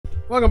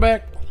Welcome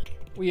back.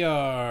 We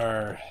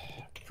are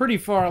pretty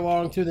far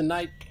along through the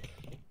night.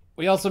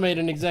 We also made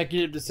an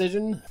executive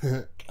decision.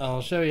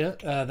 I'll show you.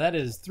 That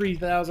is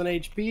 3,000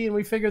 HP, and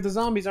we figured the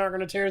zombies aren't going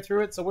to tear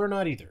through it, so we're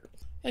not either.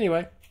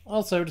 Anyway,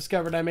 also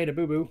discovered I made a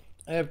boo-boo.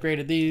 I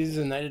upgraded these,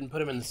 and I didn't put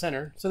them in the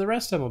center, so the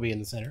rest of them will be in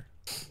the center.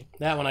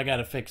 That one I got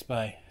to fix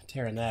by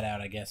tearing that out,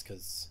 I guess,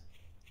 because...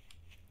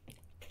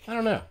 I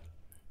don't know.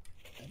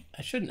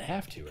 I shouldn't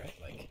have to, right?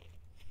 Like,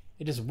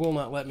 it just will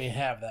not let me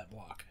have that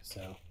block,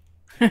 so...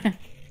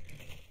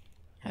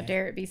 How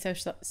dare it be so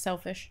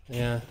selfish.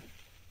 Yeah,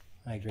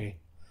 I agree.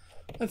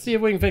 Let's see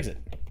if we can fix it.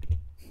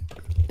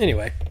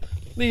 Anyway,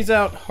 Lee's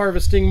out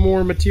harvesting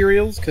more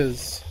materials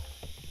because,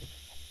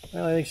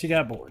 well, I think she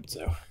got bored,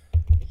 so.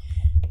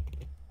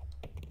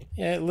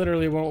 Yeah, it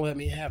literally won't let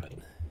me have it.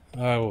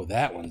 Oh,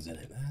 that one's in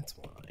it. That's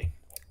why.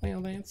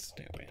 Well, that's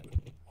stupid.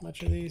 How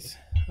much are these?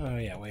 Oh,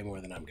 yeah, way more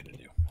than I'm going to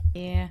do.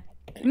 Yeah.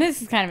 And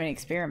this is kind of an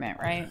experiment,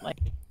 right? Like.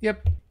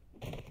 Yep.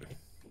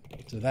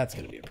 So that's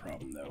going to be a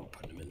problem, though.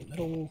 Putting them in the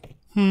middle.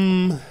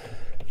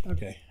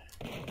 Okay.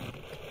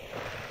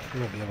 We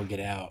won't be able to get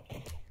out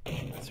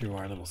through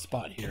our little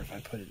spot here if I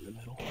put it in the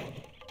middle.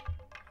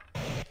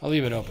 I'll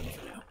leave it open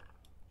for now,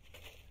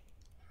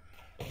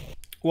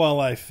 while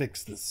I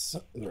fix this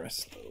the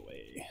rest of the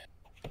way.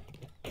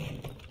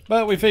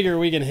 But we figure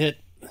we can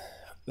hit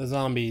the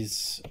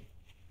zombies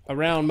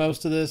around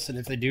most of this, and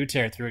if they do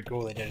tear through it,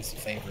 cool, they did us a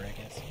favor, I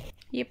guess.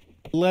 Yep.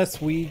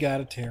 Unless we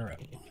gotta tear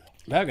up.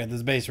 I've got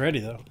this base ready,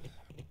 though.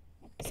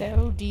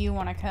 So, do you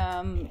want to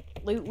come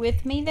loot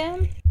with me,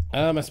 then?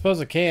 I suppose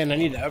I can. I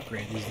need to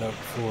upgrade these, though,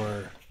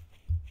 before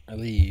I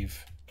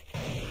leave.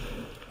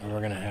 Or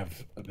we're gonna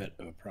have a bit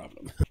of a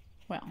problem.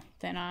 Well,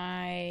 then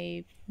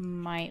I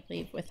might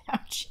leave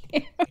without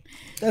you.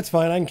 That's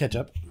fine. I can catch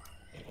up.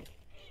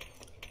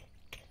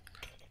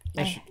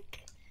 I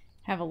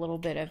have a little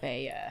bit of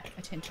a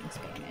attention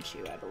span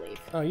issue, I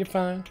believe. Oh, you're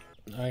fine.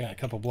 I got a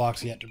couple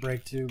blocks yet to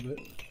break, too, but...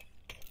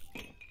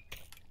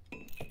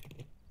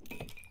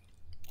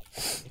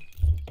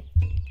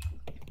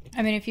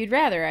 I mean, if you'd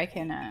rather, I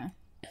can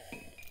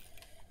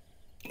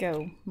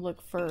go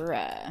look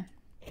for,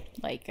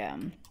 like,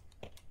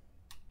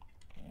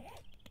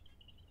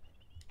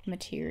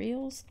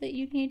 materials that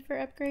you need for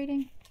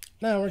upgrading.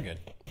 No, we're good.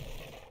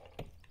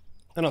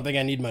 I don't think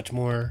I need much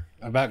more.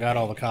 I've about got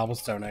all the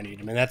cobblestone I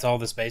need. I mean, that's all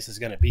this base is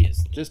going to be,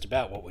 is just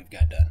about what we've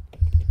got done.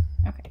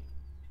 Okay.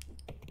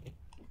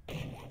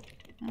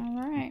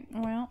 Alright,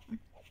 well.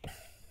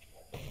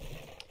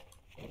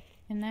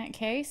 In that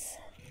case,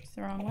 it's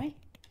the wrong way.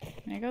 I'm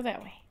gonna go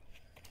that way.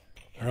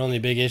 Our only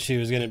big issue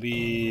is going to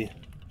be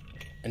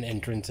an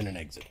entrance and an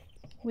exit.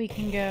 We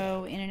can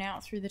go in and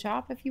out through the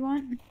top if you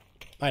want.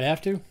 Might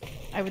have to.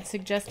 I would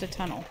suggest a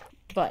tunnel,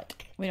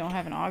 but we don't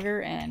have an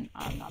auger and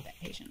I'm not that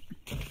patient.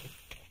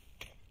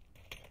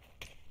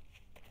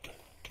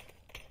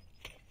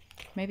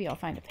 Maybe I'll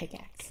find a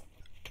pickaxe.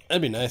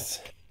 That'd be nice.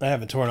 I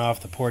haven't torn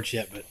off the porch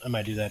yet, but I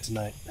might do that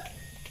tonight.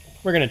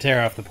 We're going to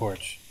tear off the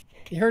porch.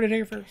 You heard it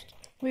here first.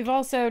 We've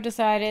also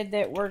decided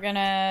that we're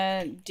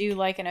gonna do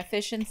like an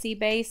efficiency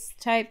base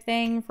type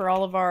thing for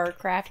all of our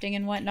crafting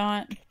and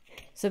whatnot,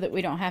 so that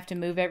we don't have to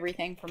move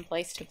everything from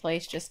place to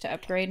place just to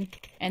upgrade.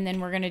 And then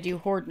we're gonna do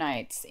horde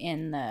nights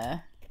in the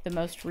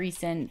most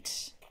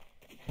recent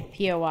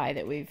POI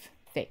that we've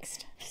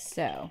fixed.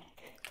 So.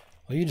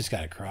 Well, you just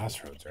got a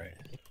crossroads, right?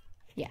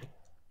 Yeah.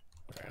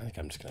 I think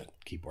I'm just gonna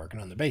keep working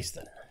on the base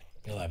then.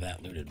 You'll have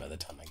that looted by the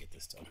time I get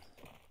this done.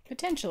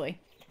 Potentially.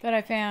 But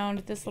I found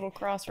this little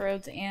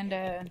crossroads and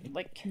a,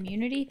 like,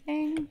 community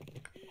thing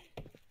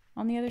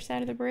on the other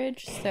side of the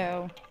bridge,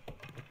 so...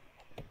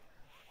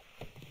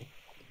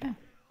 Oh.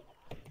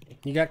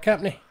 You got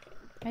company?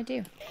 I do.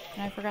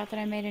 And I forgot that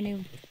I made a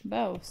new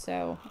bow,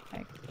 so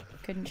I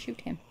couldn't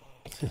shoot him.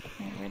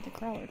 Where'd the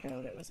crawler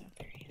go that was up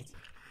there? He is.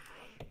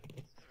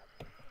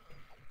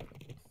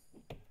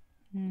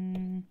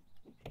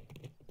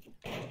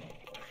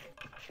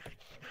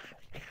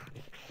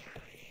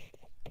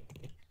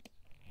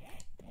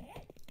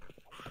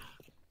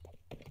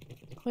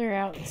 Clear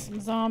out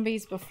some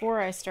zombies before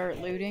I start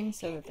looting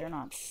so that they're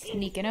not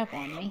sneaking up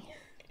on me.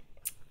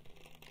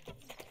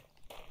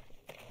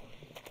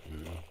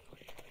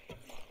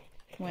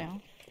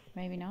 Well,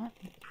 maybe not.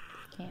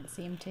 Can't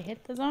seem to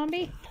hit the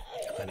zombie.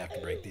 I'd have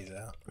to break these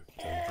out.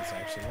 See if this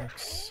actually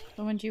works.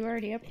 The ones you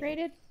already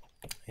upgraded?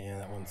 Yeah,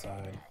 that one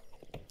side.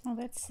 Oh,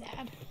 that's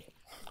sad.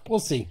 We'll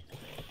see.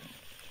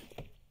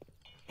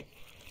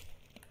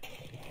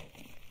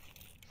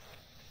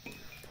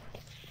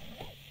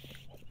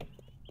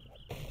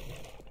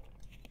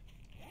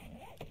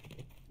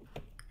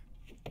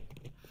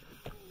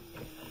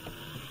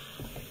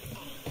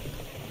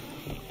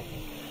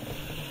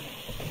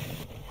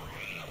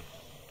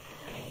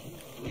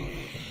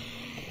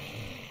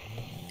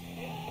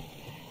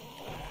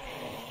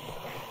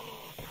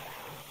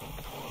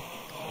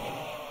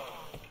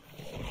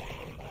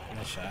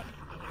 Nice shot.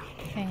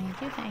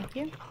 Thank you, thank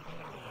you.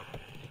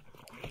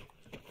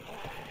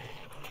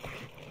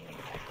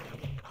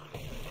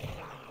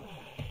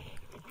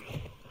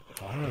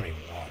 Oh, I don't have any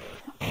water.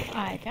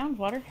 I found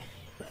water.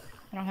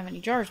 I don't have any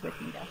jars with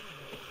me,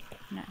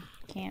 though. No,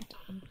 can't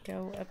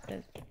go up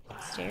the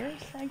stairs,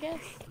 I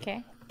guess?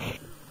 Okay.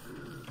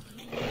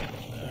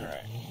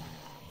 Alright.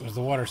 Was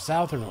the water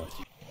south or north?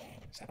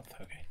 South,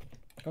 okay.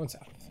 Going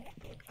south.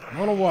 I'm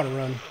on a water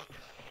run.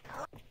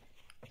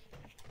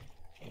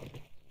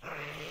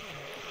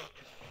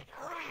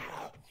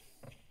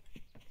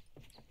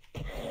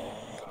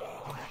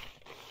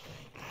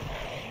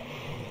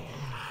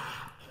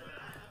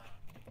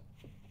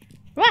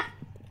 Ah!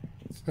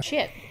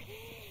 Shit.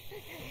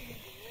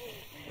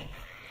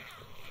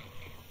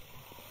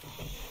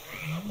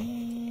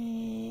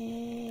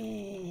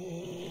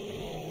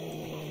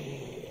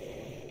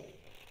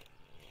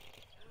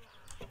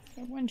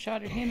 I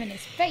one-shotted him in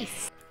his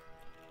face.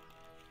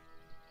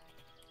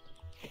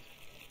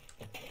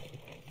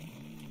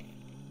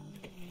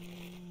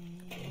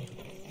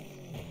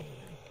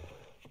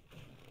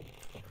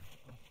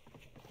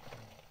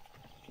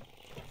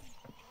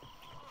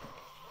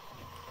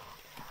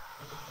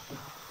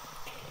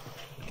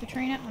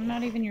 Katrina, I'm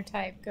not even your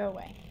type. Go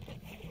away.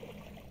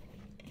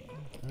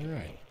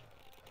 Alright.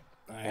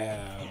 I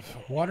have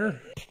water.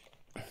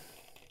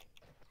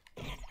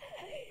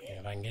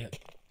 If I can get it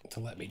to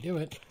let me do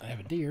it. I have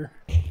a deer.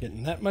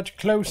 Getting that much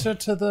closer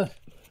to the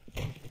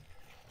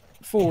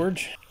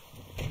forge.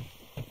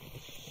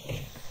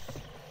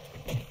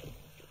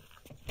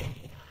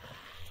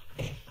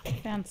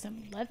 Found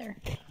some leather.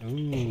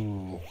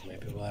 Ooh,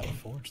 maybe we'll have a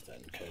forge then,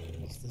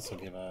 because this will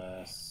give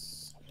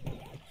us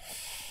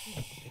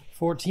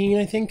 14,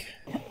 I think.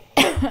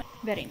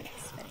 Very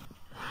nice. Very.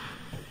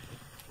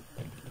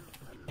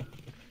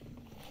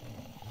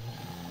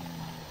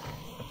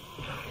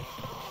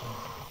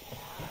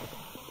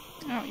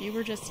 Oh, you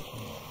were just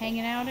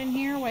hanging out in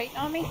here waiting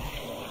on me?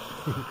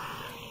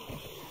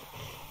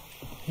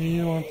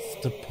 He wants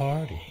to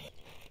party.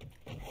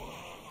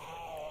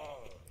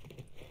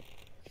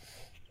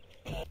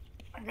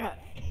 I got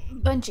a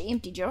bunch of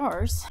empty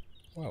jars.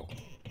 Whoa.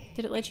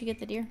 Did it let you get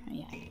the deer? Oh,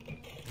 yeah.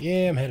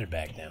 Yeah, I'm headed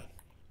back now.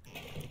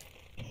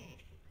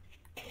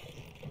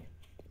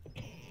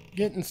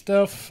 Getting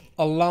stuff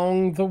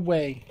along the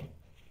way.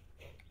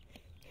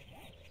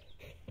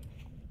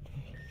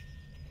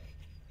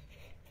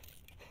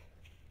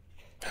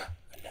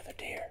 Another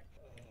deer.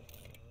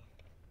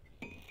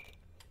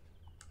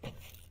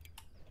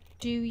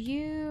 Do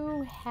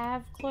you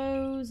have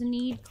clothes?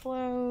 Need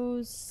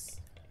clothes?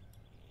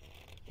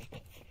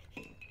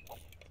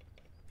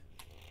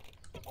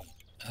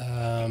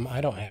 I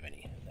don't have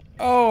any.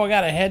 Oh, I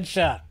got a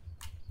headshot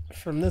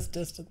from this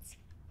distance.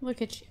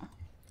 Look at you.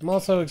 I'm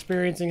also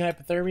experiencing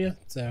hypothermia,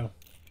 so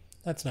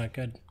that's not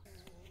good.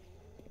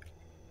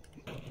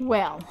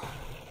 Well,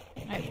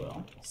 I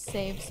will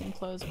save some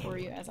clothes for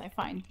you as I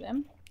find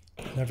them.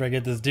 After I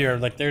get this deer,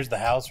 like, there's the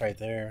house right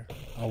there.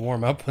 I'll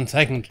warm up once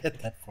I can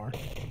get that far.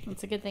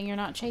 It's a good thing you're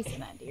not chasing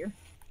that deer.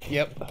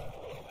 Yep.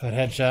 That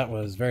headshot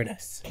was very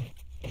nice.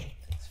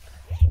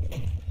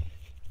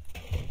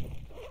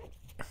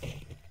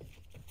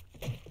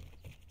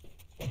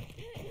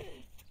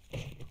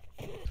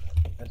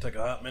 That took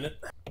a hot minute.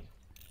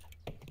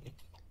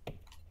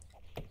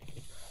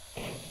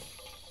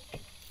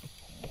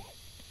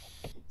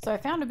 So I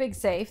found a big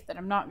safe that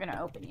I'm not going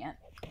to open yet.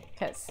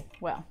 Because,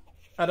 well,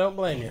 I don't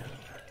blame you.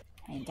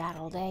 I ain't got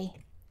all day.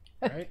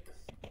 Right?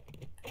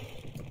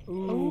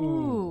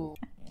 Ooh.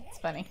 It's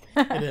funny.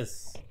 It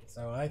is.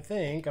 So I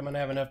think I'm going to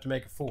have enough to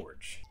make a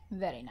forge.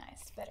 Very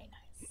nice. Very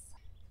nice.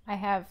 I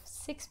have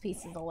 6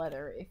 pieces of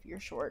leather if you're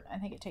short. I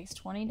think it takes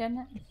 20, doesn't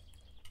it?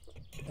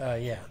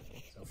 Yeah.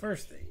 So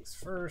first things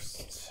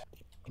first.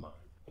 Come on.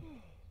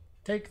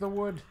 Take the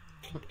wood.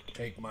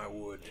 Take my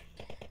wood.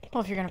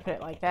 Well, if you're going to put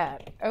it like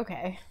that.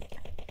 Okay.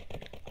 I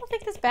don't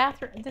think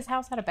this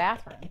house had a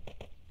bathroom.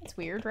 That's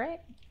weird, right?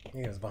 I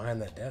think it was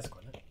behind that desk,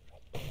 wasn't it?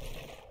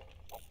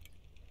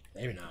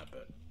 Maybe not,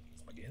 but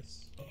I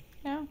guess.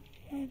 No.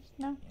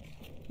 No.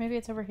 Maybe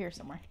it's over here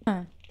somewhere.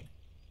 Huh.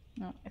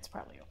 No, it's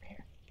probably over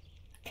here.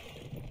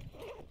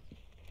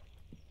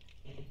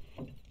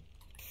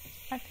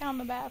 I found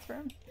the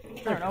bathroom.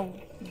 I don't know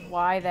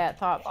why that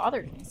thought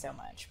bothered me so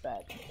much,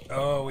 but...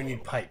 Oh, we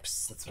need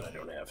pipes. That's what I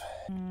don't have.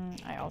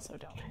 I also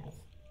don't have.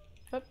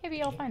 But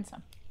maybe I'll find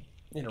some.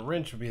 Need a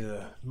wrench would be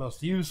the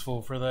most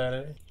useful for that,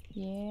 eh?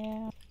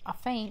 Yeah. I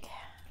think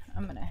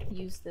I'm going to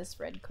use this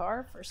red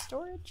car for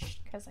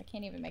storage, because I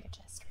can't even make a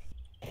chest.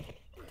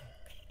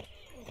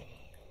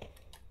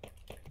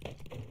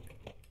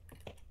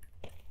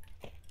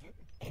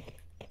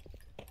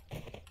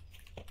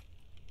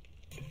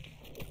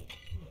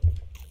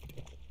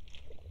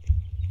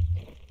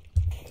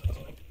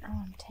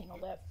 I'm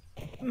tangled up.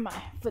 My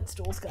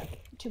footstool's got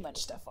too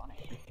much stuff on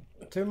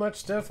it. Too much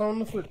stuff on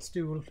the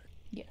footstool.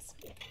 Yes.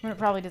 It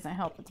probably doesn't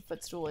help that the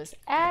footstool is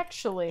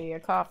actually a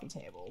coffee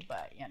table,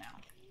 but you know.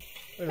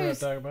 We don't have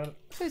to talk about it.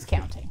 Who's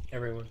counting?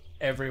 Everyone.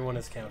 Everyone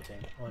is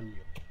counting on you.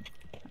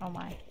 Oh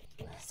my.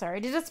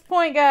 Sorry to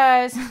disappoint,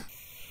 guys.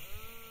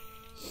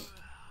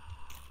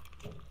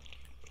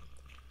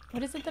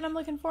 What is it that I'm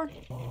looking for?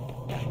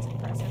 That's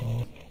impressive.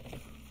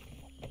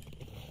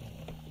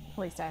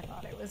 least I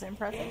thought it was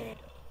impressive.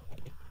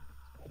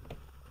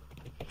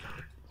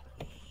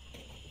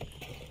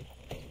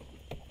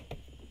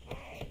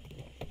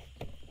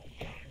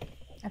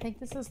 I think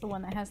this is the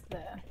one that has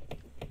the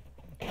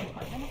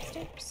compartment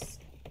upstairs.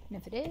 And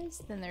if it is,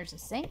 then there's a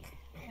sink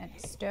and a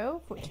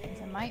stove, which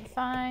means I might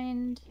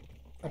find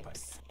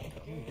pipes. I'm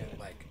gonna get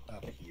like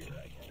up here,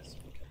 I guess.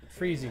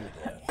 Freezing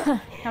to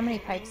death. How many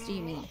pipes do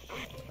you need?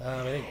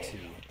 I think 2.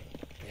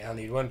 Yeah, I'll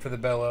need one for the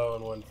bellow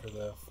and one for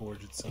the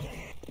forge itself.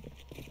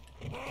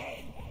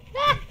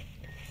 Ah!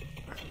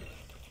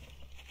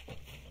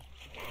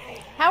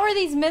 How are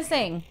these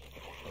missing?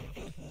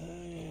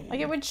 Like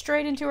it went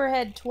straight into her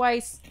head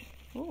twice.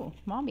 Ooh,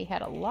 Mommy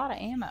had a lot of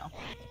ammo.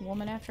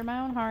 Woman after my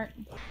own heart.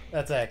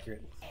 That's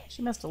accurate.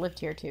 She must have lived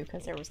here too,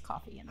 because there was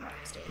coffee in the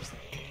upstairs.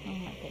 Oh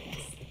my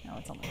goodness. No,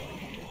 it's only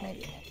 300. Maybe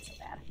it ain't so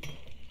bad.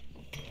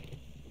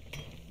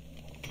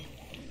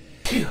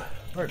 Phew,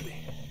 pardon me.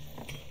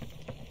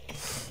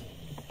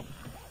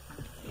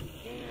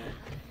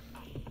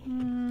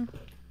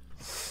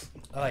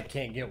 I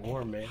can't get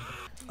warm, man.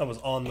 I was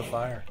on the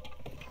fire.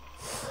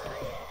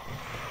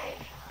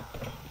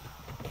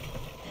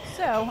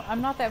 So,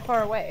 I'm not that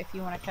far away if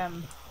you want to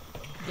come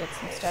get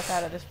some stuff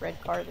out of this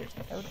red car. There's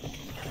a code.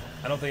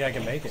 I don't think I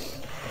can make it.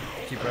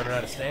 Keep running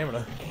out of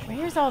stamina.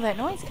 Where's all that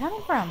noise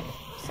coming from?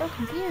 So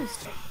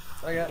confused.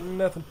 I got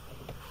nothing.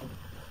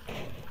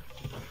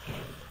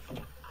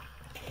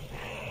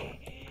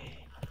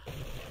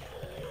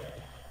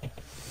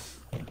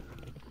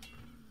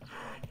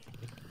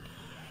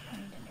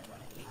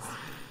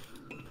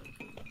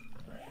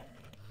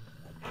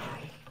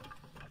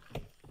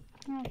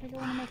 I think I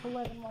want to make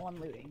 11 while I'm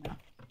looting, though.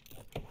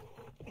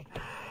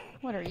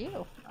 What are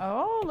you?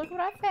 Oh, look what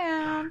I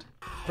found.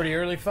 Pretty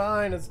early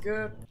find, it's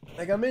good.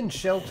 Like, I'm in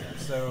shelter,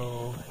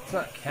 so it's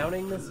not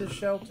counting this as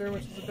shelter,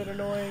 which is a bit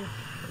annoying.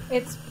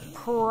 It's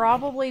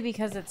probably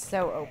because it's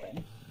so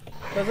open.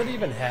 Does it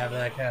even have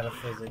that kind of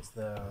physics,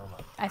 though?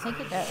 I think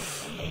it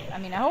does. I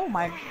mean, oh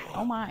my,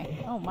 oh my,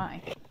 oh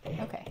my.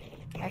 Okay.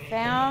 I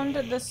found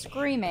the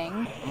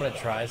screaming. I'm gonna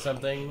try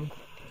something.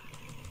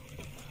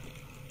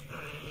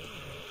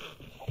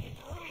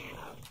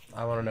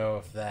 I want to know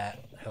if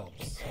that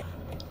helps.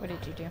 What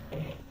did you do?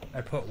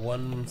 I put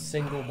one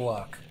single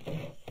block.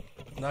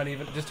 Not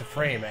even, just a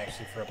frame,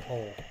 actually, for a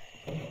pole.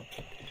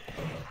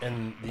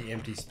 In the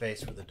empty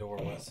space where the door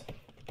was.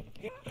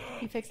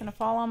 You fixing to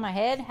fall on my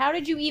head? How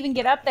did you even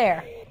get up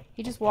there?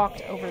 He just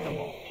walked over the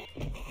wall.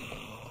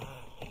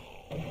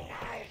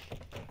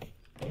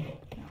 Oh,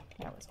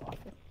 that was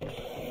awful.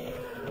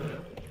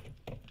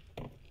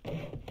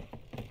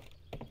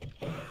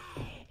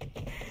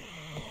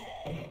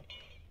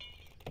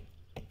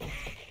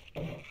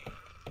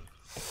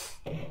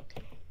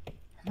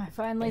 Am I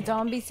finally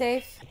zombie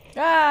safe?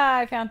 Ah,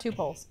 I found 2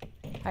 poles.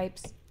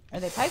 Pipes. Are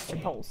they pipes or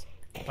poles?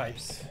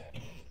 Pipes.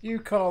 You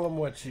call them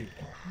what you...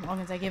 As long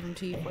as I give them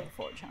to you for the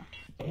forge,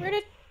 huh? Where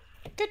did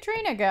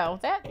Katrina go?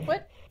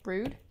 What?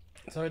 Rude.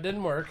 So it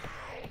didn't work.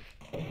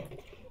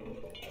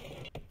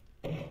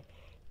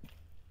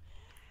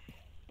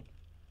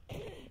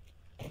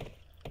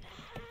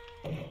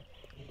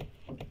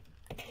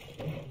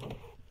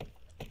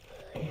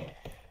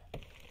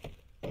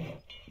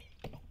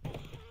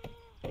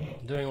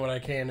 Doing what I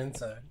can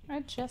inside.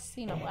 I just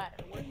seen a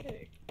ladder.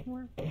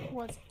 Where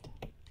was it?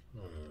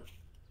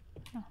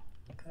 Oh.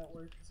 Would that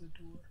work as a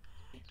door?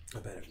 I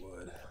bet it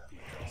would.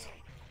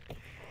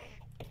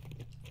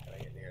 Gotta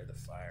get near the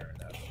fire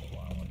enough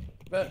while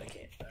but I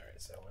can't. Alright,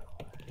 so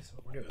that's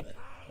what we're doing then.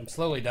 I'm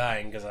slowly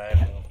dying because I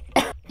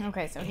have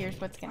Okay, so here's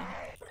what's gonna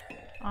happen.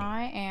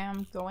 I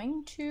am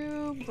going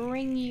to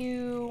bring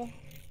you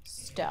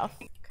stuff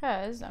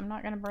because I'm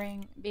not gonna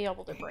be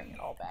able to bring it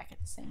all back at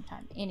the same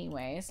time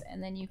anyways,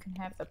 and then you can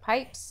have the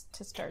pipes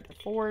to start the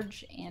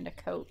forge and a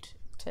coat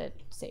to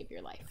save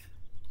your life.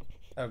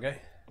 Okay.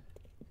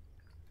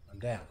 I'm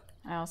down.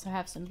 I also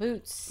have some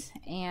boots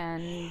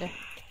and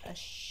a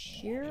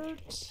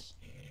shirt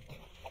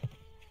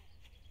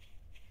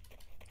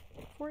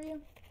for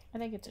you. I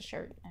think it's a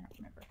shirt. I don't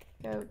remember.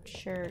 Coat,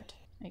 shirt.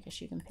 I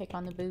guess you can pick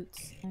on the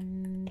boots.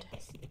 And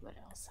let's see what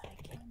else I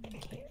can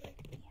carry.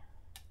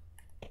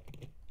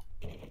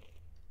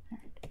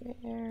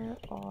 Alright, where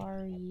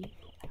are you?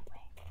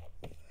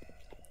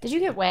 Did you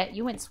get wet?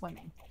 You went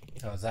swimming.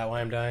 Oh, is that why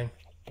I'm dying?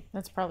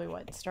 That's probably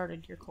what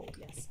started your cold,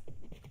 yes.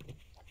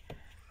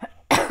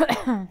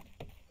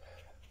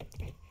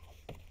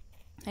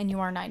 And you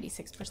are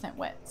 96%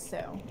 wet,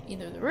 so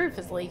either the roof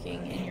is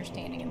leaking and you're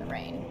standing in the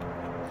rain.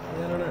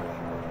 Yeah, I don't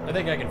know. I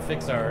think I can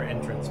fix our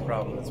entrance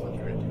problem. That's what I'm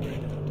trying to do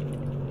right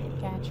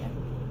now. Gotcha.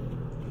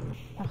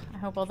 Oh, I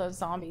hope all those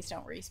zombies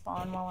don't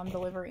respawn while I'm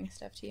delivering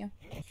stuff to you.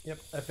 Yep,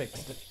 I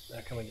fixed it.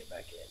 Now can we get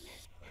back in?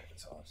 Alright,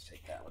 so I'll just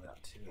take that one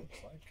out too, looks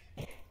like.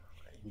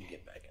 Alright, you can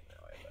get back in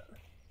now, I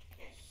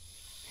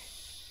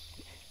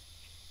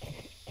bet.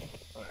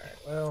 Alright,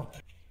 well...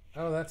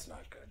 Oh, that's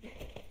not good.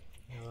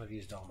 Well, I've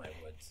used all my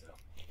wood, so...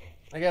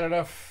 I got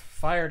enough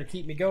fire to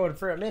keep me going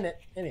for a minute,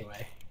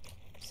 anyway.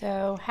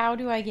 So, how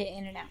do I get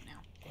in and out now?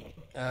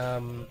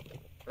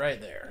 right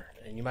there.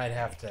 And you might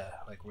have to,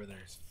 like, where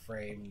there's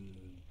frame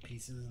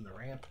pieces in the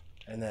ramp.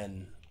 And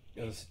then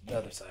goes the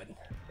other side.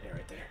 Yeah,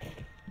 right there.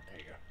 There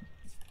you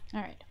go.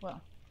 Alright,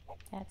 well,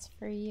 that's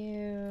for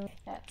you.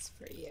 That's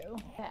for you.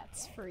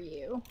 That's for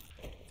you.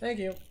 Thank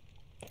you.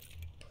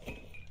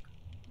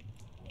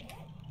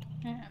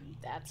 And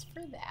that's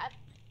for that.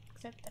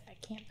 Except that I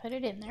can't put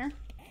it in there.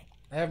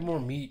 I have more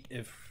meat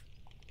if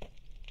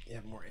you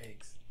have more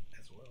eggs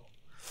as well.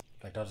 In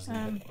fact, I'll just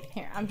leave it.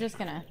 Here, I'm just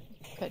gonna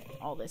put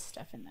all this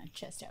stuff in the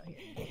chest out here.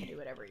 You can do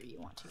whatever you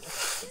want to with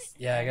this.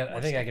 Yeah, I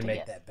think I can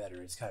make that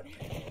better. It's kind of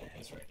pain in the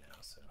ass right now.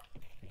 So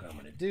what I'm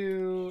gonna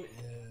do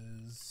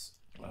is,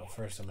 well,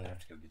 first I'm gonna have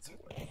to go get some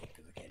wood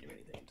because I can't do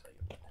anything until I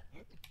get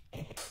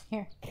wood.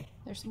 Here,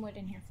 there's some wood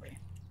in here for you.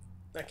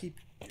 I keep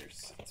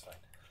yours. It's fine.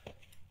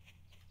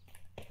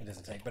 It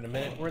doesn't take but a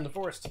minute. We're in the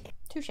forest.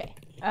 Touche.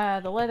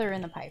 The leather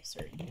and the pipes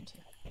are in here too.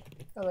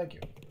 Oh, thank you.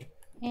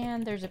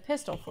 And there's a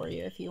pistol for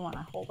you if you want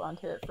to hold on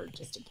to it for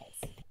just in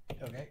case.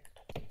 Okay.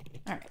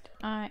 Alright,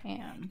 I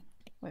am...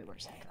 Wait,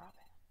 where's that drop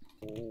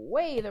at?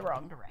 Way the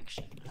wrong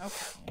direction.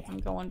 Okay, I'm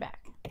going back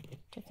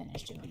to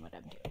finish doing what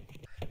I'm doing.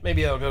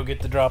 Maybe I'll go get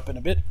the drop in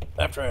a bit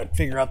after I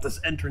figure out this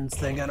entrance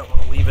thing. I don't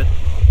want to leave it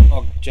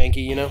all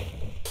janky, you know?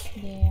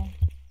 Yeah,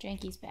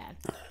 janky's bad.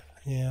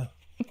 Yeah.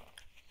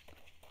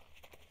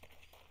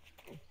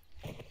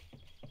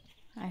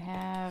 I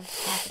have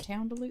half a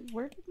town to loot.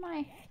 Where did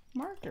my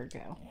marker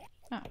go?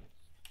 Oh,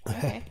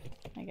 okay.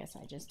 I guess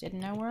I just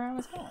didn't know where I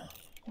was going.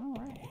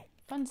 Alright,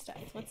 fun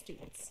stuff. Let's do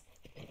this.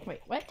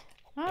 Wait, what?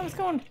 Oh, I was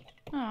going...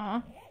 Aw.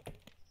 I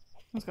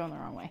was going the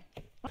wrong way.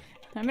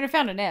 I mean, I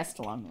found a nest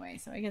along the way,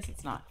 so I guess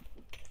it's not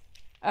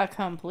a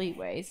complete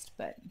waste,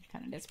 but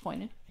kind of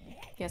disappointed.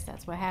 Guess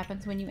that's what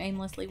happens when you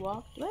aimlessly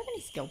walk. Do I have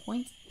any skill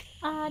points?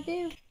 I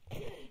do.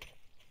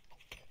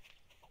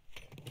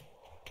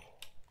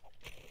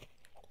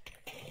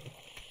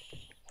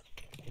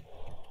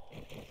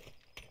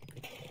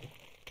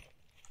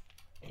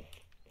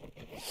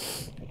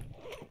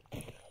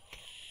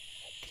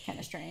 Kind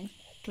of strange.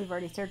 We've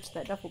already searched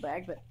that duffel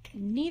bag, but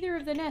neither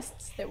of the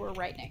nests that were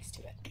right next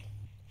to it.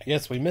 I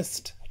guess we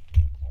missed.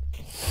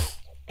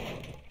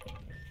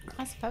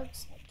 I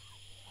suppose.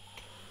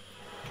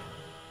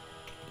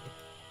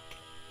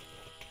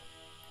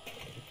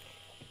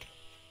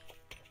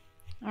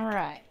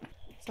 Alright.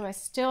 So I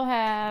still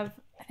have,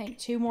 I think,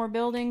 2 more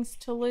buildings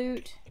to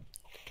loot.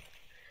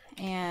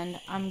 And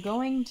I'm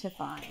going to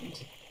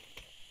find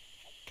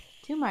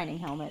 2 mining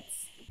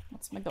helmets.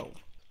 That's my goal.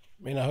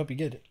 I mean, I hope you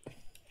get it.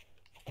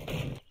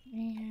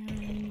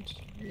 And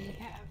we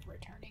have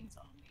returning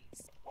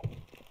zombies.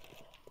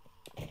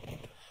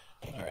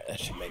 Alright, that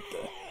should make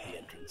the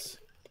entrance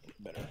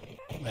better.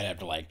 Might have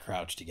to, like,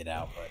 crouch to get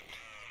out, but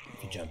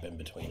if you jump in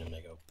between them,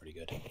 they go pretty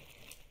good.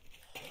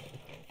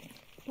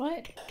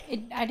 What?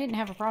 I didn't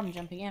have a problem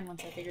jumping in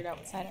once I figured out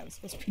what side I was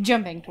supposed to be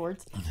jumping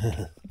towards.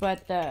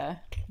 But the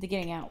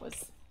getting out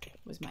was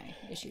my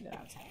issue that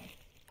I was having.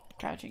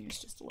 Crouching is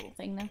just a little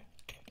thing, though.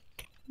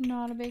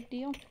 Not a big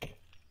deal.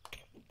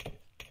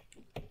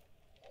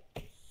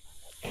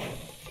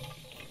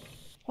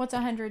 What's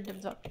 100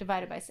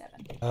 divided by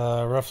 7?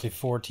 Roughly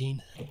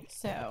 14.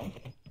 So,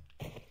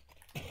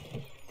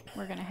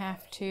 we're going to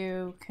have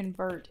to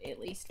convert at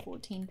least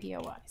 14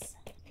 POIs.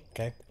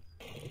 Okay.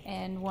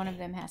 And one of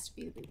them has to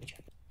be the booby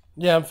trap.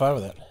 Yeah, I'm fine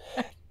with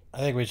that. I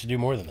think we should do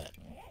more than that.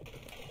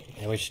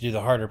 And we should do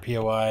the harder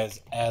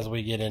POIs as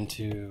we get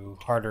into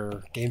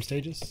harder game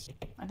stages.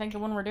 I think the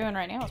one we're doing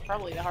right now is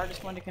probably the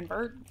hardest one to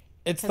convert.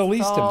 It's the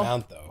least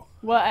amount, though.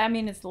 Well, I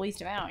mean, it's the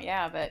least amount,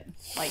 yeah, but,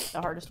 like, the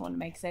hardest one to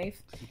make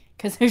safe.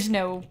 Because there's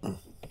no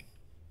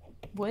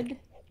wood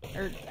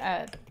or,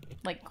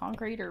 like,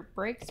 concrete or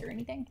bricks or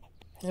anything.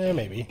 Yeah,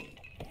 maybe.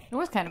 It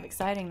was kind of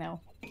exciting, though,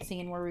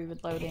 seeing where we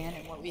would load in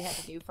and what we had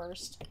to do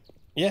first.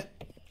 Yeah,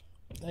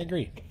 I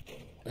agree.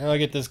 I'll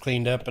get this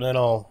cleaned up, and then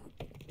I'll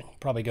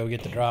probably go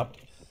get the drop.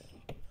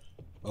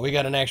 But we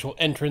got an actual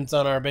entrance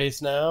on our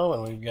base now,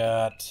 and we've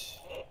got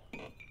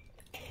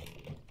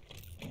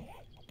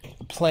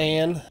a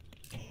plan.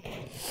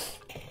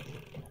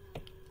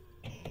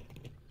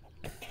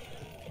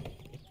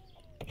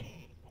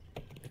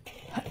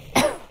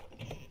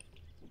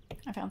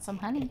 I found some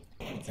honey.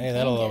 Hey,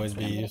 that'll always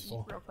be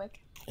useful. Real quick.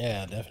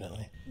 Yeah,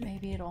 definitely.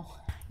 Maybe it'll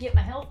get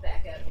my health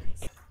back up.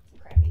 It's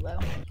crappy low.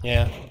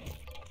 Yeah.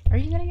 Are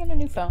you gonna get a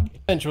new phone?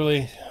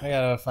 Eventually, I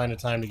gotta find a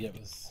time to get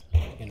with,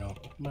 you know,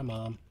 my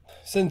mom.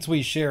 Since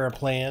we share a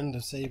plan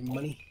to save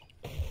money.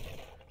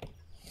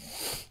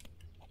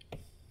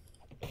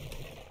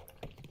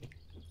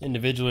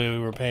 Individually, we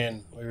were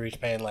each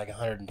paying like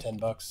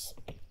 $110.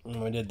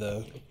 When we did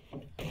the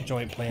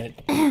joint plan,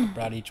 it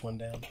brought each one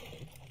down.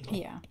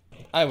 Yeah.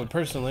 I would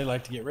personally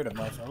like to get rid of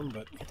my phone,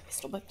 but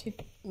Pistol book too.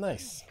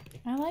 nice.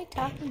 I like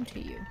talking to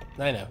you.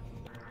 I know.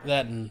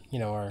 That and, you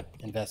know, our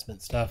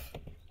investment stuff.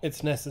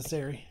 It's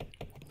necessary.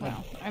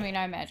 Well, I mean,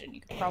 I imagine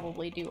you could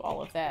probably do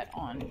all of that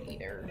on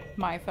either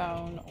my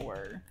phone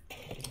or...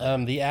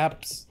 The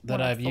apps that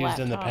One of I've the used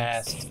in the laptops.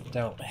 past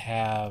don't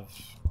have,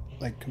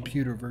 like,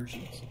 computer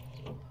versions.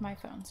 My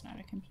phone's not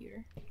a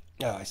computer.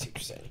 Oh, I see what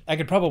you're saying. I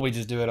could probably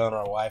just do it on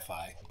our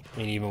Wi-Fi. I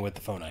mean, even with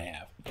the phone I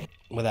have.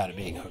 Without it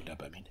being hooked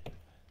up, I mean.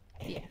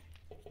 Yeah.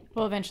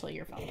 Well, eventually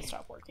your phone will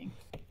stop working.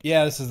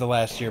 Yeah, this is the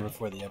last year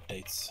before the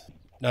updates.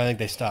 No, I think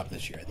they stopped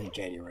this year. I think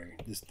January.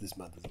 This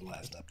month is the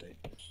last update.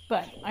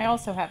 But I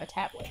also have a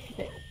tablet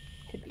that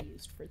could be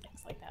used for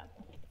things like that.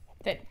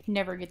 That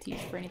never gets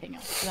used for anything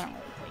else, because I don't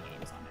really play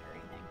games on it or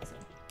anything. So.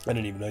 I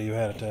didn't even know you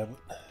had a tablet.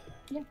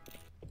 Yeah.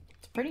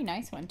 It's a pretty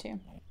nice one, too.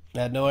 I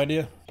had no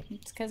idea.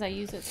 It's because I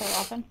use it so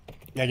often.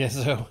 I guess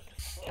so.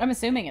 I'm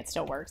assuming it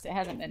still works. It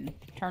hasn't been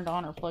turned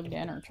on or plugged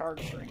in or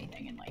charged or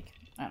anything in, like,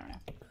 I don't know,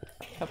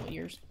 a couple of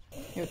years.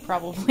 It would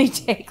probably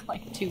take,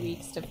 like, 2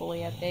 weeks to fully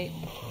update.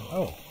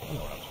 Oh, I know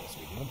what I'm supposed to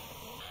be doing.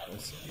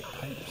 Let's get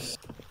pipes.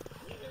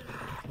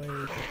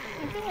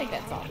 I feel like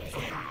that's obvious.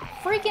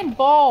 Freaking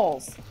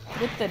balls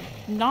with the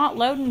not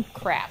loading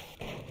crap.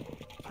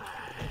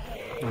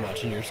 I'm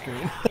watching your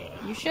screen.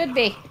 You should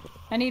be.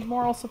 I need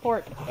moral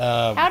support.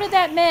 How How did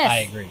that miss? I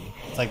agree.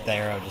 It's like the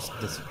arrow just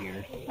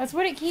disappeared. That's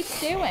what it keeps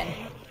doing.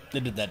 They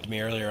did that to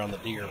me earlier on the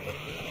deer, but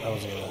I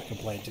wasn't going to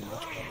complain too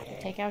much.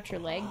 Take out your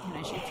leg and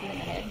I shoot you in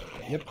the head.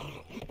 Yep.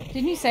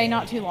 Didn't you say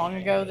not too long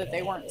ago that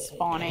they weren't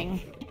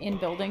spawning in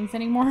buildings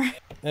anymore?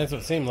 That's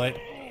what it seemed like.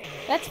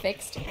 That's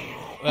fixed.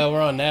 Well,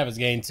 we're on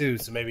Navigaine too,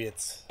 so maybe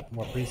it's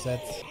more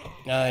presets.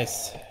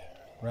 Nice.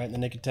 Right in the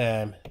nick of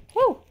time.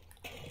 Woo!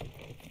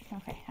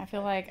 Okay, I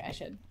feel like I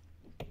should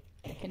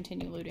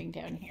continue looting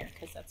down here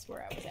because that's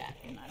where I was at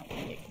and I don't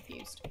want to get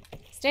confused.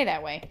 Stay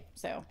that way,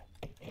 so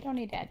don't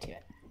need to add to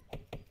it.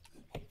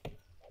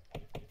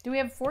 Do we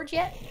have a forge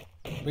yet?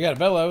 We got a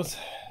bellows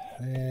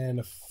and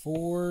a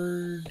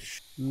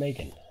forge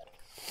making.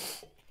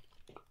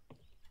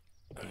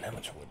 And how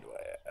much wood do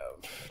I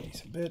have?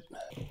 Decent bit.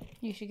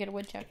 You should get a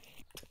woodchuck.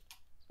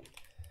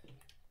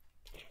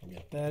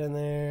 Get that in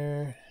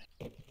there.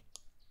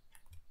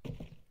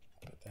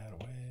 Put that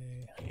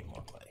away. I need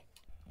more clay.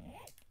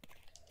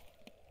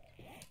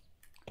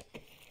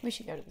 We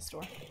should go to the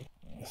store.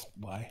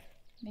 Why?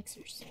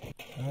 Mixers.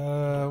 Where do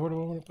I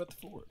want to put the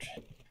forge?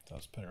 So I'll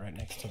just put it right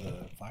next to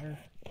the fire.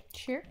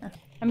 Sure.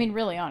 I mean,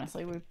 really,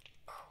 honestly, we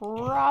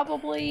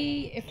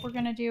probably, if we're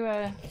gonna do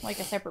a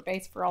separate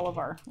base for all of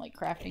our like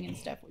crafting and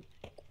stuff, we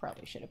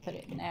probably should have put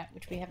it in that,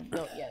 which we haven't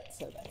built yet,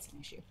 so that's an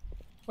issue.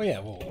 Well, yeah,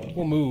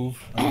 we'll move.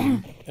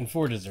 And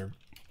forges are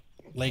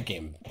late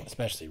game,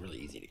 especially really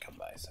easy to come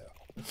by. So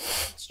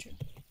That's true.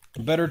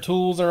 better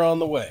tools are on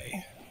the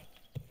way.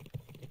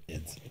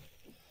 It's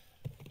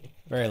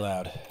very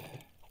loud.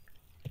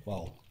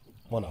 Well,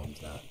 one of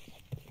them's not.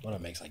 One of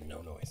them makes like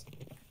no noise.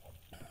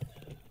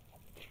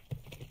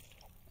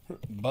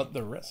 But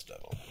the rest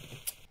of them.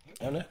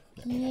 I don't know.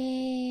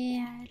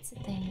 Yeah, it's a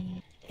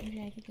thing. Where did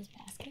I get this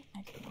basket?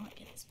 I did not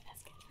get this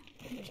basket.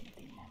 There's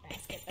nothing in that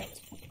basket. That was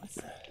pointless.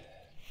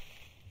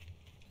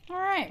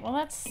 Alright, well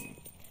that's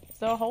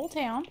the whole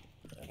town.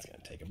 That's gonna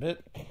take a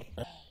bit.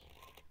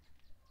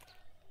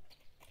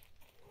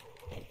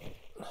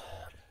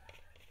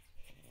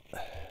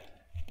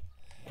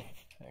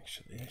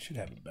 Actually, I should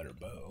have a better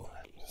bow.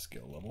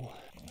 Skill level.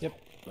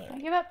 Yep. I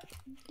give up.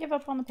 Give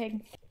up on the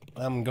pig.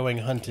 I'm going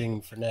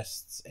hunting for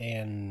nests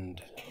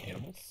and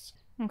animals.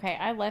 Okay,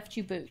 I left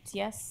you boots,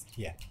 yes?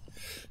 Yeah.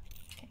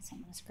 Okay, so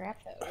I'm gonna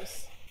scrap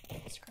those.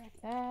 Scrap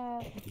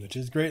that. Which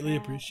is greatly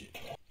appreciated.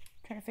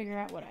 Trying to figure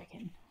out what I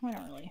can. We're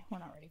not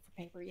ready for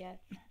paper yet.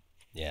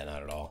 Yeah,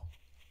 not at all.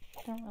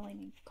 Don't really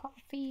need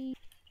coffee.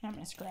 I'm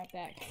gonna scrap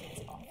that because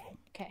it's awful.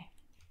 Okay.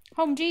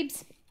 Home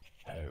Jeeves.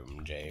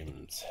 Home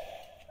James.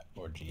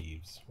 Or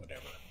Jeeves,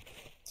 whatever.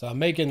 So I'm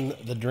making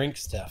the drink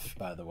stuff,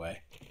 by the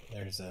way.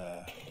 There's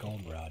a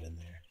goldenrod in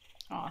there.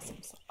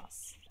 Awesome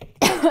sauce.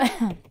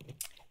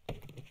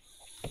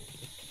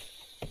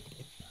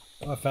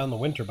 Oh, I found the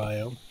winter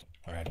biome.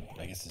 Alright,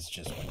 I guess it's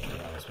just winter.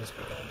 I was supposed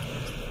to be going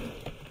towards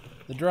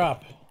the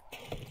drop.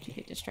 Did you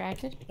get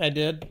distracted? I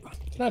did.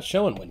 It's not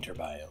showing winter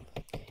biome.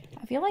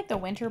 I feel like the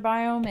winter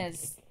biome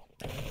is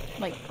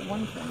like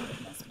one corner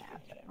in this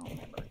map, but I don't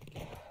remember.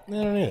 I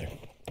don't either.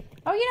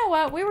 Oh, you know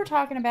what? We were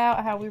talking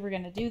about how we were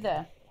going to do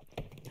the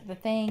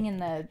thing and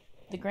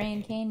the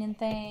Grand Canyon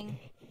thing.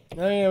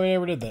 Oh yeah, we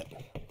never did that.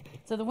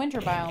 So the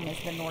winter biome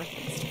is the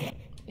northeast.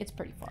 It's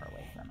pretty far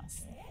away from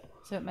us.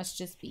 So it must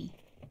just be...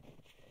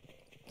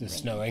 Just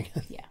snowing.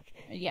 Yeah.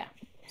 Yeah.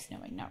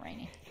 Snowing, not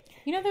raining.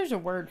 You know there's a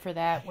word for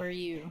that where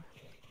you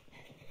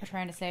are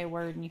trying to say a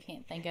word and you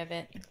can't think of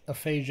it?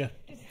 Aphasia.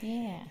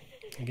 Yeah.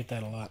 I get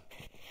that a lot.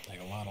 Like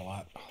a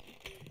lot.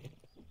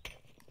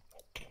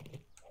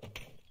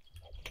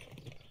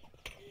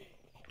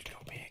 Go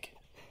pig.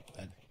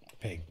 That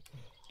pig.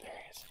 There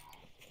he is.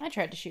 I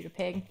tried to shoot a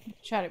pig.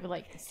 Shot it with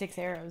like 6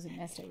 arrows and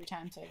missed every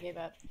time, so I gave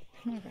up.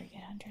 I'm not a very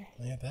good hunter.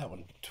 I had that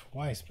one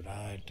twice, but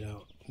I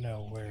don't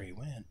know where he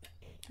went.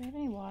 Do we have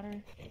any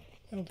water?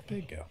 Where did the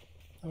pig go?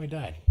 Oh, he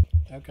died.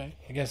 Okay.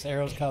 I guess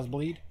arrows cause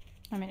bleed.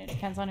 I mean, it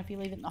depends on if you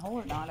leave it in the hole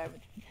or not, I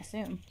would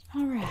assume.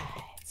 Alright,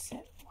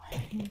 so I'm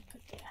gonna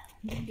put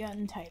the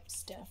gun type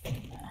stuff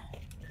in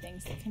the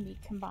things that can be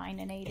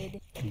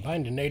combinated.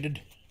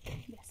 Combinated.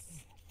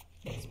 Yes.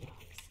 This box.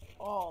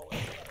 All of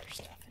the other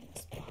stuff in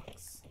this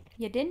box.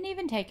 You didn't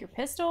even take your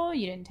pistol.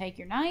 You didn't take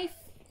your knife.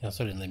 You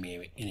also didn't leave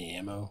me any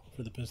ammo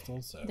for the pistol,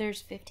 so...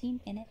 There's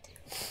 15 in it.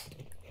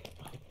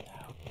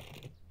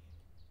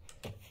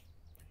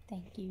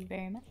 Thank you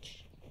very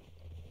much.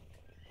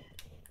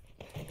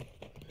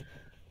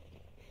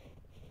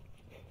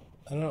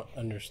 I don't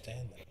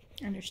understand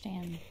that.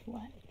 Understand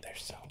what? They're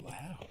so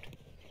loud.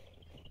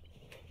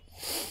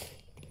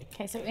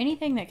 Okay, so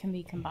anything that can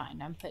be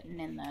combined, I'm putting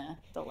in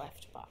the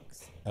left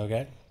box.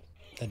 Okay.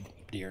 The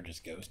deer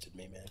just ghosted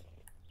me, man.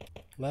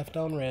 Left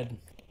on red.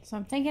 So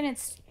I'm thinking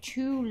it's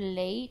too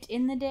late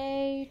in the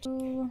day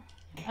to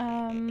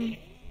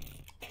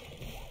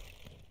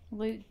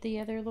loot the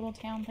other little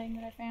town thing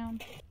that I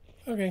found.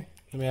 Okay.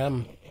 I mean,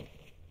 I'm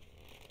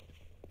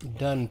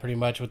done pretty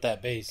much with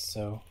that base,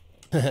 so...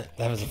 That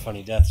was a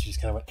funny death. She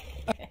just kind of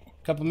went...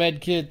 Couple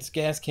med kits,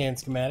 gas can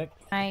schematic.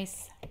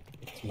 Nice.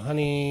 Some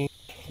honey,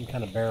 some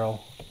kind of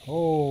barrel.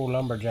 Oh,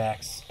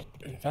 lumberjacks.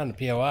 I found a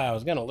POI I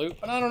was gonna loot,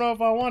 but I don't know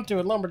if I want to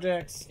with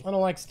lumberjacks. I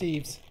don't like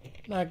Steve's.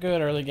 Not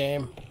good early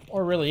game,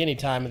 or really any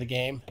time of the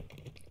game.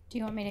 Do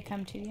you want me to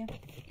come to you?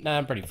 Nah,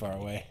 I'm pretty far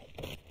away.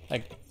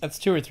 Like, that's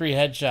 2 or 3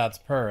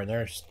 headshots per, and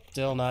they're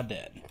still not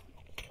dead.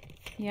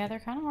 Yeah, they're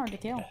kind of hard to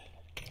kill.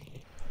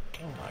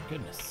 Oh my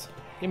goodness.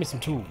 Give me some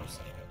tools.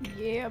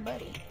 Yeah,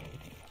 buddy.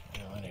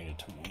 No, I need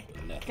a tool.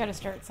 Nothing. Gotta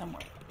start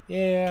somewhere.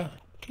 Yeah.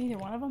 Neither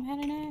one of them had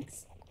an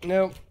axe.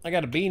 Nope, I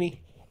got a beanie.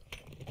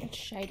 That's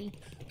shady.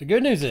 The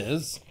good news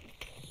is,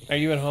 are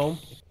you at home?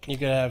 You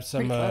could have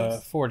some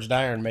forged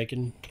iron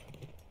making,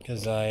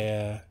 because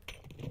I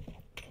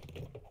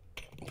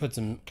put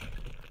some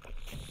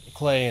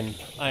clay and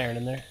iron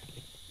in there.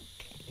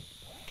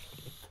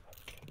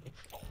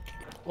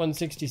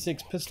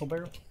 166 pistol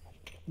barrel.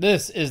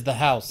 This is the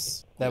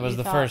house. That was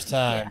the first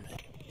time.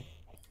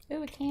 Yeah.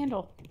 Ooh, a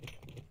candle.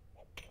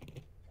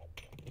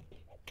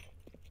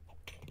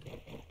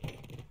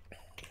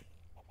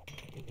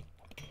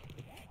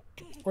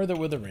 Or the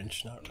with a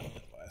wrench, not really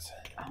otherwise.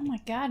 Oh my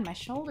god, my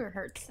shoulder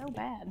hurts so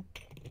bad.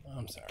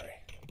 I'm sorry.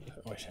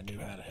 I wish I knew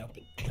how to help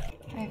it.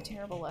 I have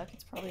terrible luck.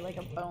 It's probably like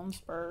a bone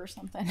spur or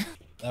something.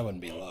 That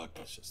wouldn't be luck.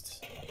 That's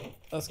just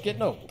us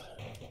getting old.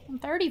 I'm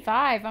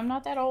 35. I'm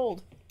not that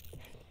old.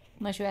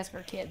 Unless you ask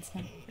our kids.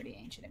 I'm pretty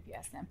ancient if you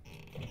ask them.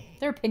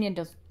 Their opinion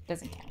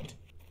doesn't count.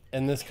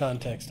 In this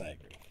context, I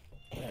agree.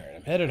 Alright,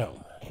 I'm headed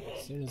home.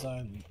 As soon as I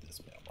leave this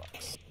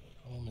mailbox.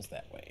 Home is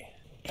that way.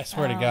 I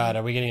swear to God,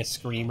 are we getting a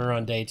screamer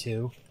on day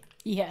 2?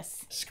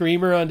 Yes.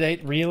 Screamer on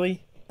day...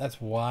 Really? That's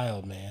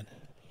wild, man.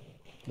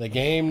 The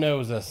game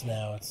knows us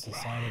now. It's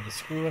decided to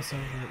screw us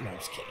over. No, I'm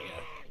just kidding.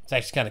 It's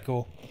actually kind of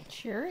cool.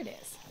 Sure it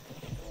is.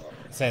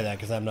 I say that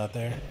because I'm not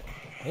there.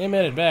 I am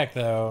headed back,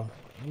 though.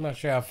 I'm not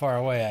sure how far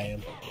away I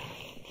am.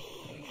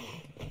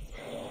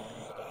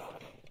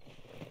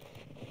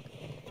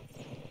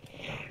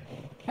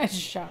 I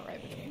just shot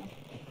right between them.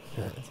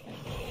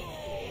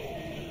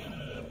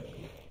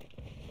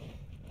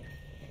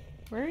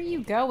 Where are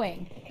you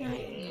going?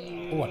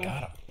 Oh, I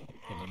got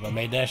him. I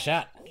made that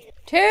shot.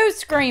 2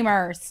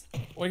 screamers.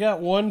 We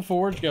got 1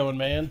 forge going,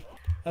 man.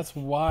 That's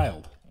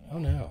wild. Oh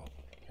no.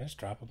 Did I just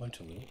drop a bunch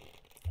of loot?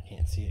 I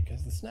can't see it because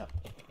of the snow.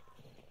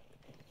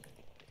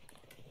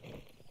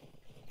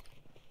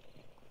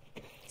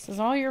 This is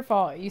all your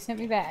fault. You sent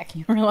me back.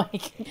 You were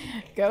like,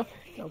 go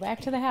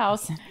back to the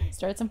house,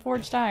 start some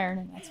forged iron,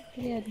 and that's what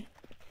I did.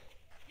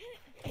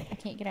 I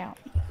can't get out.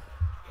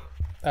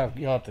 Oh,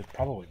 you'll have to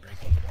probably break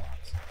those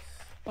blocks.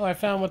 Oh, I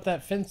found what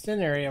that fenced-in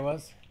area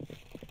was.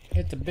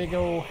 It's a big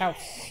old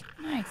house.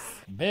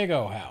 Nice. Big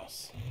old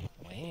house.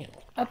 Wow.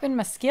 Up in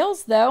my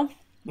skills, though.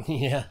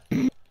 Yeah.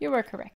 You were correct.